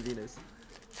 Serena and Venus.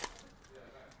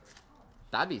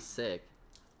 That'd be sick.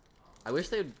 I wish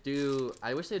they'd do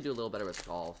a little better with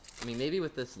golf. I mean, maybe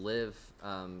with this Live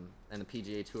and the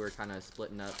PGA Tour kind of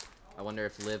splitting up, I wonder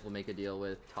if Live will make a deal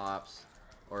with Topps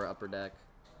or Upper Deck.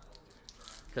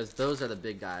 Because those are the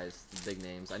big guys, the big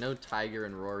names. I know Tiger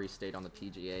and Rory stayed on the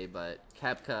PGA, but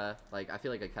Koepka, like I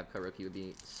feel like a Koepka rookie would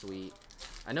be sweet.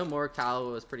 I know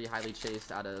Morikawa was pretty highly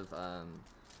chased out of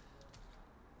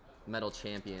Metal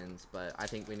Champions, but I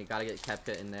think we gotta get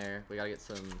Koepka in there. We gotta get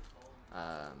some.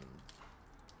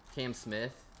 Cam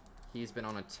Smith, he's been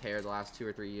on a tear the last 2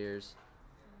 or 3 years.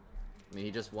 I mean,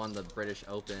 he just won the British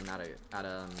Open at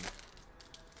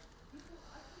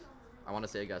I want to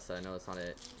say Augusta. I know that's not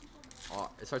it. Oh,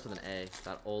 it starts with an A.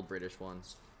 That old British one.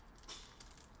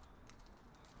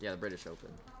 Yeah, the British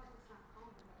Open.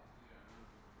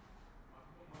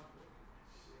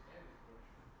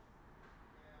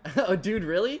 Oh, dude,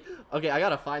 really? Okay, I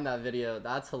gotta find that video.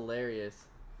 That's hilarious.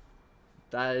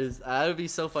 That would be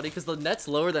so funny because the net's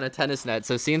lower than a tennis net.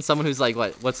 So seeing someone who's like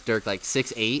what's Dirk, like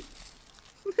 6'8"?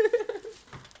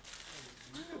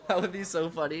 That would be so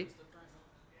funny.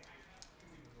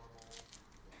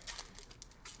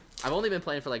 I've only been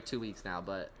playing for like 2 weeks now,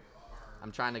 but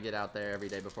I'm trying to get out there every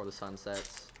day before the sun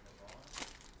sets.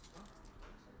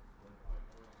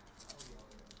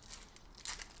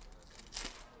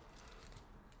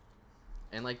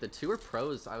 And like the Tour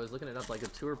Pros, I was looking it up, like a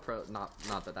Tour Pro, not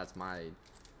that that's my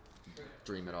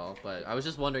dream at all, but I was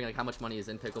just wondering like how much money is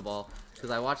in pickleball,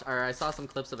 because I saw some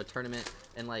clips of a tournament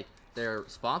and like their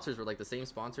sponsors were like the same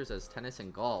sponsors as tennis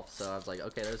and golf, so I was like,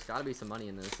 okay, there's got to be some money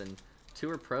in this. And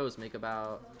Tour Pros make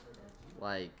about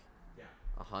like Yeah.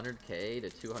 100K to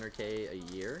 200K a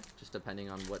year, just depending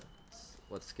on what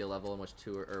skill level and which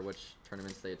tour or which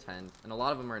tournaments they attend. And a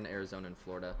lot of them are in Arizona and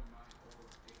Florida.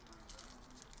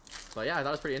 But yeah, I thought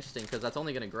it was pretty interesting because that's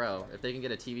only going to grow. If they can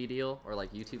get a TV deal or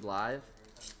like YouTube Live,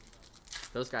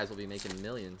 those guys will be making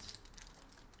millions,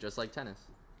 just like tennis.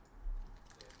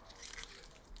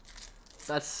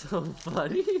 That's so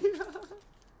funny.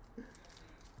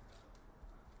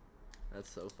 That's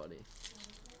so funny.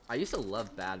 I used to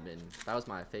love badminton. That was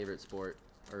my favorite sport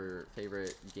or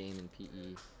favorite game in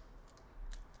PE.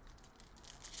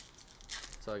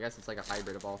 So I guess it's like a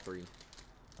hybrid of all three.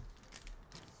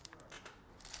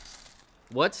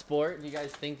 What sport do you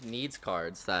guys think needs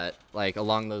cards that, like,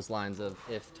 along those lines of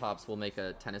if Topps will make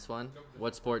a tennis one?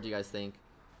 What sport do you guys think?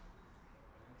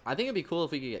 I think it'd be cool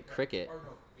if we could get cricket. Or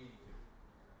no, 82.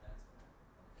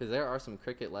 Because there are some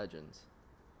cricket legends.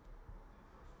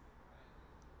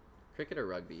 Cricket or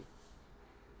rugby?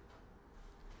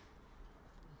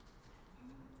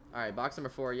 Alright, box number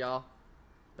 4, y'all.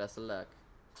 Best of luck.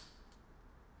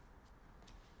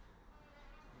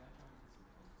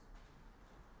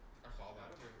 I saw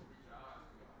that too.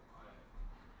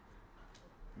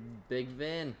 Big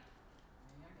Vin.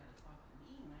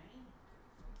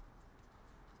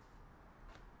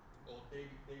 Well, Davey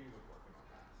was working on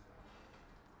that.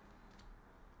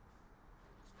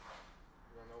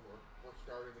 You don't know, we're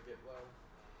starting to get low.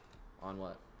 On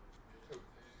what? Totes.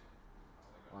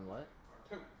 On what?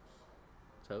 Totes.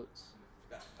 Totes?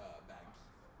 Bags.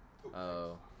 Tote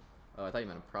Oh. Oh, I thought you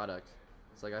meant a product.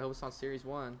 It's like, I hope it's not Series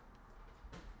 1. bags.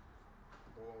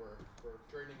 Well, we're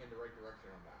trending in the right direction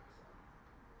on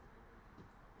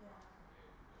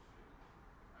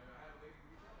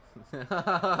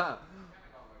that.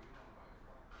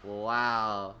 So.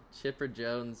 Wow. Chipper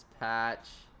Jones patch.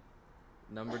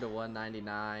 Number to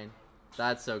 199.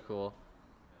 That's so cool.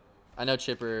 I know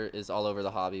Chipper is all over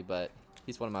the hobby, but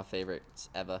he's one of my favorites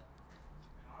ever.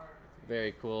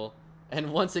 Very cool.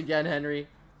 And once again, Henry,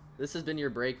 this has been your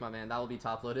break, my man. That will be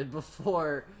top loaded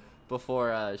before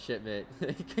shipment.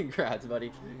 Congrats,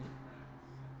 buddy.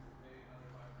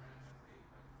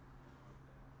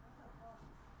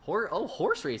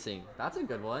 Horse racing. That's a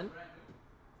good one.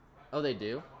 Oh, they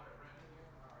do?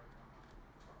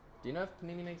 Do you know if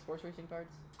Panini makes horse racing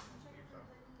cards?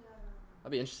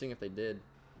 That'd be interesting if they did.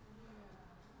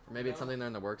 Or maybe it's something they're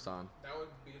in the works on. That would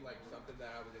be like something that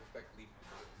I would expect Leaf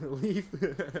to do.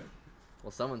 Leaf.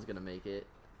 Well, someone's gonna make it.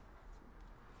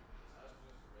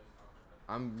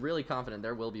 I'm really confident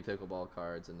there will be pickleball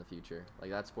cards in the future.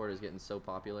 Like, that sport is getting so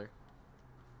popular.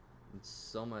 It's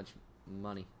so much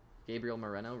money. Gabriel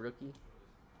Moreno, rookie.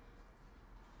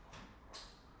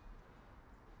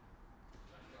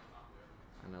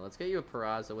 I know. Let's get you a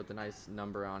Peraza with a nice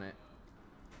number on it.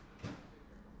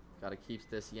 Gotta keep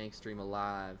this Yank stream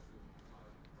alive.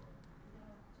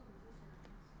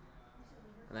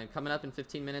 And then coming up in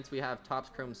 15 minutes, we have Topps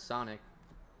Chrome Sonic.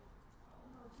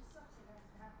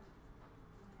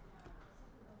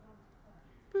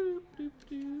 Boop, doop,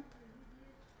 doop.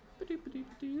 Ba-doop, ba-doop,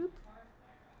 doop.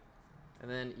 And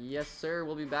then, yes, sir,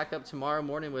 we'll be back up tomorrow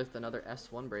morning with another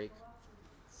S1 break.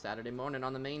 Saturday morning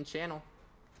on the main channel.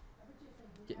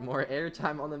 Getting more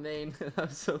airtime on the main. That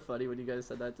was so funny when you guys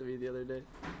said that to me the other day.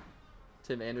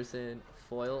 Tim Anderson,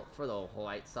 foil for the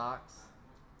White Sox.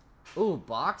 Ooh,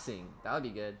 boxing. That would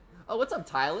be good. Oh, what's up,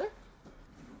 Tyler?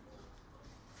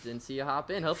 Didn't see you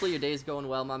hop in. Hopefully your day's going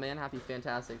well, my man. Happy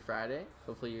Fantastic Friday.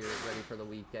 Hopefully you're ready for the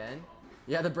weekend.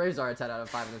 Yeah, the Braves are a 10 out of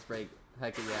 5 in this break.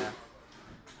 Heck yeah.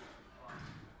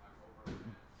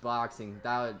 Boxing.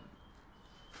 That would...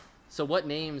 So what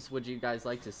names would you guys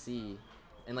like to see?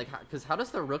 And, like, because how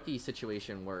does the rookie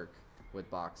situation work with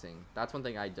boxing? That's one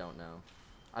thing I don't know.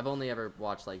 I've only ever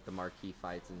watched, like, the marquee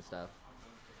fights and stuff.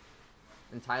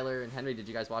 And Tyler and Henry, did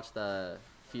you guys watch the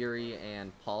Fury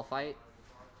and Paul fight?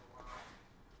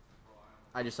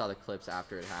 I just saw the clips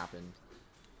after it happened.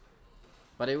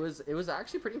 But it was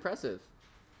actually pretty impressive.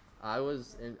 I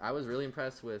was really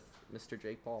impressed with Mr.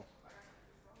 Jake Paul.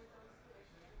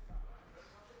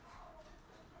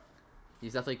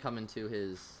 He's definitely coming to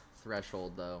his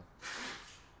threshold, though.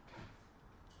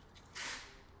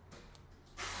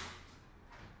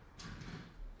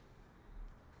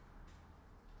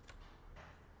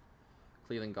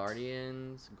 Cleveland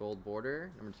Guardians, gold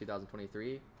border, number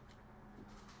 2023.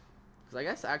 Because I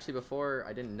guess actually before,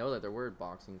 I didn't know that there were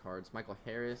boxing cards. Michael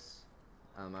Harris.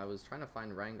 I was trying to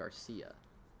find Ryan Garcia.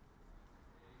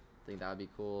 I think that would be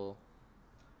cool.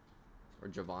 Or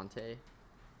Javante.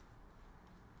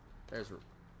 There's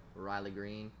Riley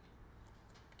Green.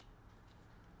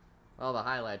 Well, the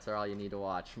highlights are all you need to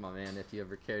watch, my man, if you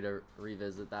ever care to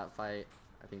revisit that fight.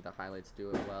 I think the highlights do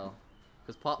it well.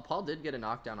 Because Paul did get a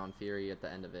knockdown on Fury at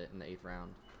the end of it in the 8th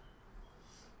round.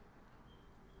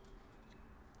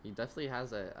 He definitely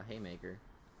has a haymaker.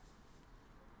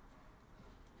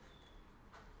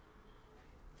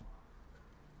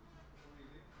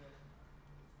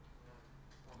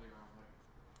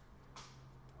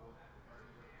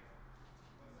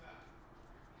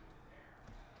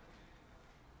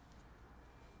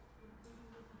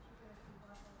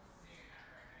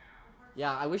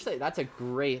 Yeah, I wish that's a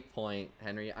great point,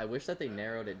 Henry. I wish that they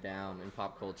narrowed it down in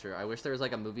pop culture. I wish there was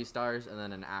like a movie stars and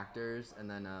then an actors and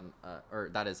then or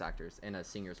that is actors and a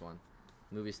singers one.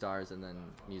 Movie stars and then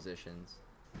musicians.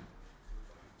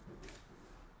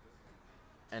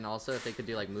 And also if they could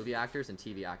do like movie actors and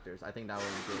TV actors, I think that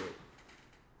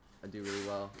would do really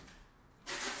well.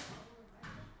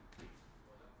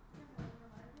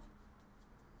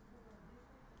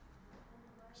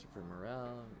 Super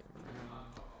Morel.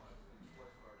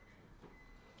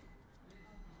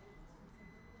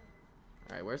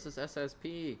 All right, where's this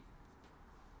SSP?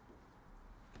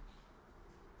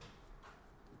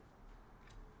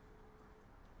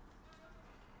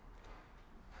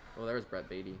 Oh, there was Brett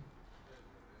Beatty.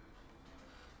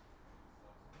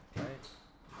 Right? Is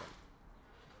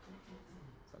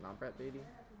that not Brett Beatty?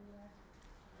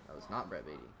 That was not Brett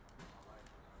Beatty.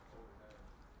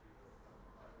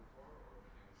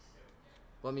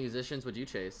 What musicians would you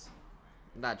chase?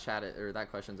 That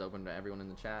question's open to everyone in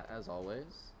the chat as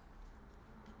always.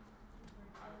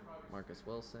 Marcus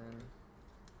Wilson.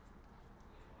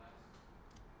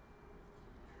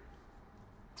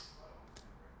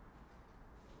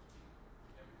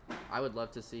 I would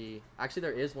love to see. Actually,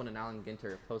 there is one in Allen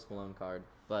Ginter Post Malone card,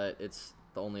 but it's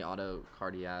the only auto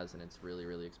card he has, and it's really,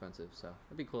 really expensive. So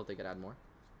it'd be cool if they could add more.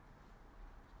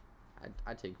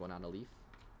 I'd take one out of Leaf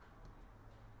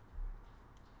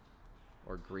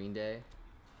or Green Day.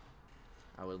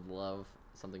 I would love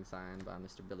something signed by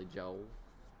Mr. Billy Joel.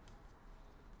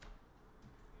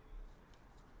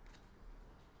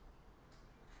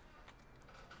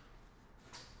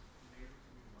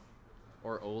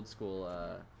 Or old school,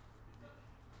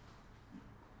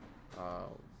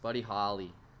 Buddy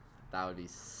Holly. That would be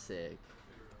sick.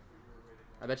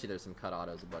 I bet you there's some cut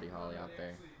autos of Buddy Holly out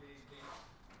there.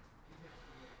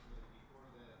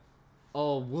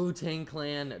 Oh, Wu-Tang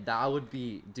Clan. That would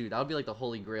be, dude, that would be like the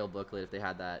Holy Grail booklet if they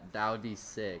had that. That would be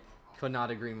sick. Could not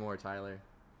agree more, Tyler.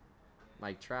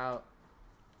 Mike Trout.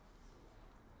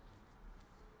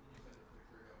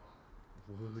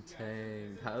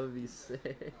 Wu-Tang. That would be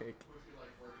sick.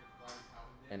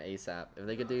 And ASAP. If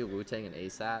they could do Wu-Tang and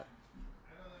ASAP,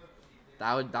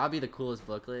 that would be the coolest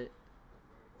booklet.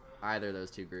 Either of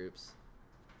those two groups.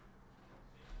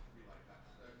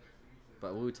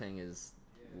 But Wu-Tang is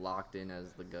locked in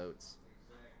as the GOATs.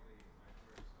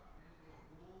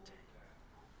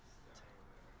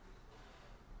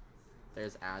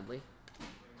 There's Adley.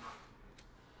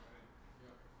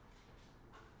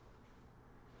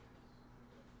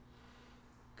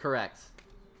 Correct.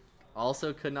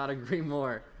 Also could not agree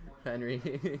more, Henry.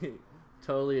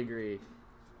 Totally agree.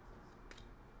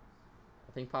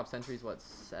 I think Pop Century's what,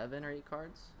 7 or 8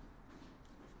 cards?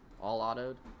 All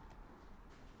autoed.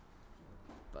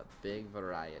 But big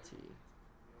variety.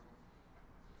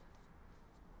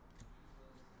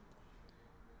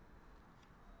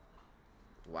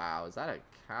 Wow, is that a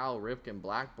Cal Ripken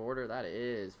black border? That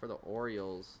is for the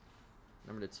Orioles.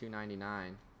 Number to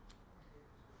 299.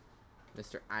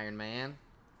 Mr. Iron Man.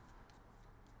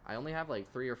 I only have like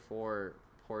 3 or 4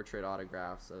 portrait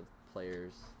autographs of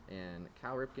players, and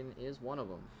Cal Ripken is one of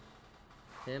them.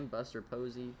 Him, Buster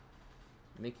Posey,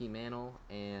 Mickey Mantle,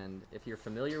 and if you're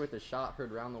familiar with the shot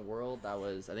heard around the world, that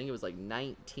was, I think it was like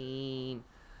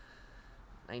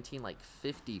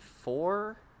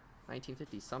 1954,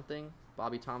 1950 something.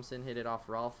 Bobby Thompson hit it off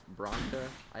Ralph Branca.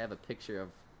 I have a picture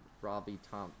of Bobby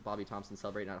Thompson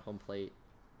celebrating at home plate,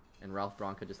 and Ralph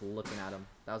Branca just looking at him.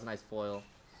 That was a nice foil.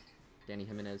 Danny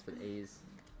Jimenez for the A's.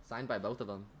 Signed by both of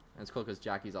them. And it's cool because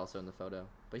Jackie's also in the photo,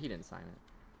 but he didn't sign it.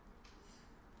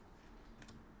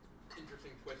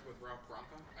 Interesting twist with Ralph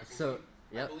Branca.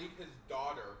 Yep. I believe his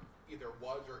daughter either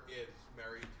was or is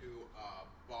married to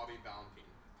Bobby Valentine.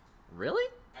 Really?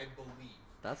 I believe.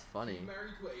 That's funny. She's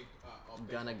married to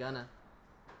a Gunna.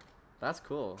 That's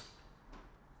cool.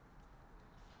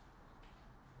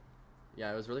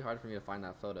 Yeah, it was really hard for me to find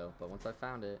that photo, but once I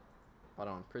found it, bought it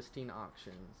on Pristine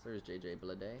Auctions. There's JJ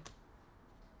Bleday.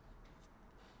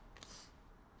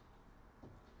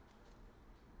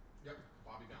 Yep,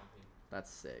 Bobby Valentine.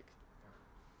 That's sick.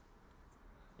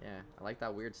 Yeah, I like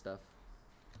that weird stuff.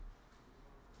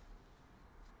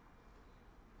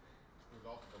 He was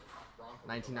also the Bronco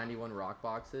 1991 rock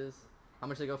boxes. How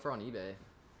much they go for on eBay?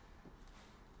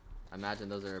 I imagine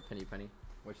those are a penny.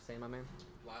 What you saying, my man?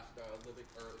 Last living,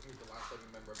 or he was the last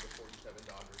living member of the 47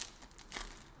 Dodgers.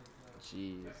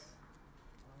 Jeez.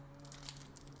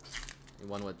 You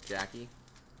won with Jackie?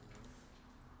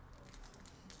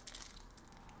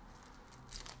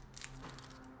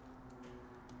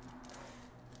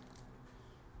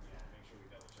 Yeah, make sure we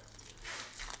double check.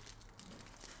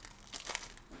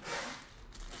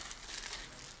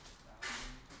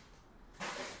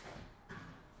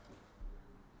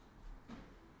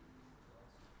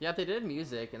 Yeah, if they did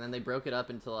music and then they broke it up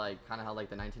into like kind of how like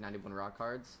the 1991 rock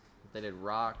cards. If they did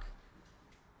rock,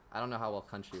 I don't know how well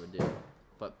country would do,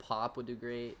 but pop would do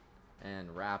great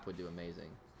and rap would do amazing.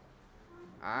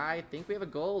 I think we have a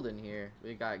gold in here.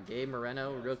 We got Gabe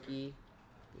Moreno, rookie.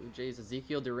 Blue Jays,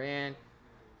 Ezekiel Duran.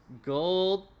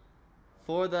 Gold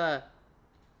for the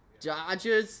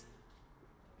Dodgers.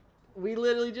 We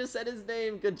literally just said his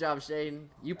name. Good job, Shane.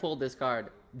 You pulled this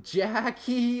card.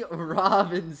 Jackie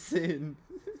Robinson.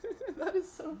 That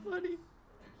is so funny.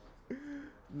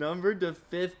 Numbered to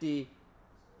 50.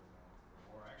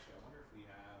 Or actually, I wonder if we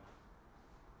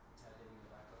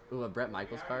have. Ooh, a Brett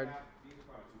Michaels card.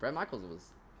 Brett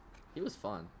Michaels he was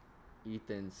fun.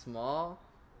 Ethan Small.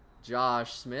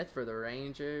 Josh Smith for the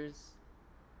Rangers.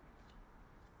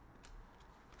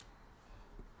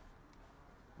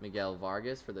 Miguel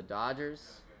Vargas for the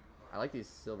Dodgers. I like these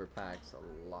silver packs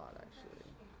a lot, actually.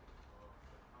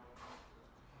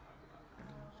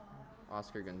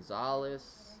 Oscar Gonzalez.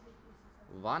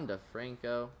 Vanda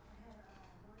Franco.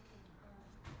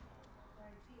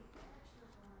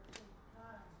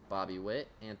 Bobby Witt,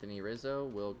 Anthony Rizzo,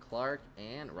 Will Clark,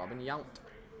 and Robin Yount.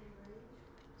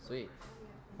 Sweet.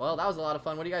 Well, that was a lot of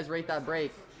fun. What do you guys rate that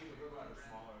break?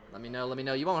 Let me know. Let me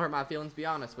know. You won't hurt my feelings. Be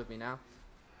honest with me now.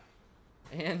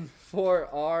 And for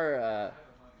our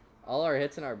all our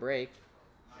hits in our break.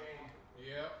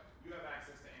 Yep. You have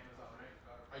access to Amazon, right?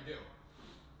 I do.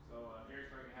 So Gary's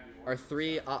probably gonna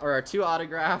have you. Our two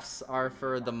autographs are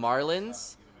for the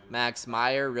Marlins. Max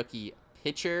Meyer, rookie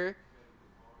pitcher.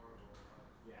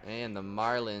 And the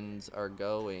Marlins are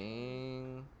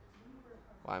going.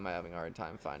 Why am I having a hard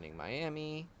time finding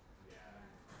Miami?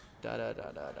 I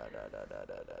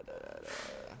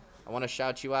want to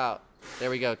shout you out. There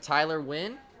we go. Tyler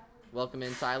Wynn. Welcome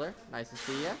in, Tyler. Nice to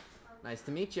see you. Nice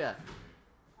to meet you.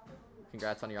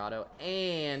 Congrats on your auto.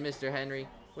 And Mr. Henry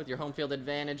with your home field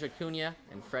advantage, Acuna,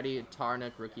 and Freddie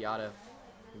Tarnock, rookie auto.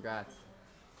 Congrats.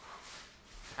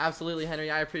 Absolutely,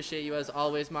 Henry. I appreciate you as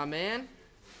always, my man.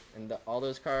 And all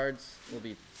those cards will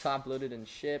be top loaded and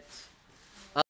shipped.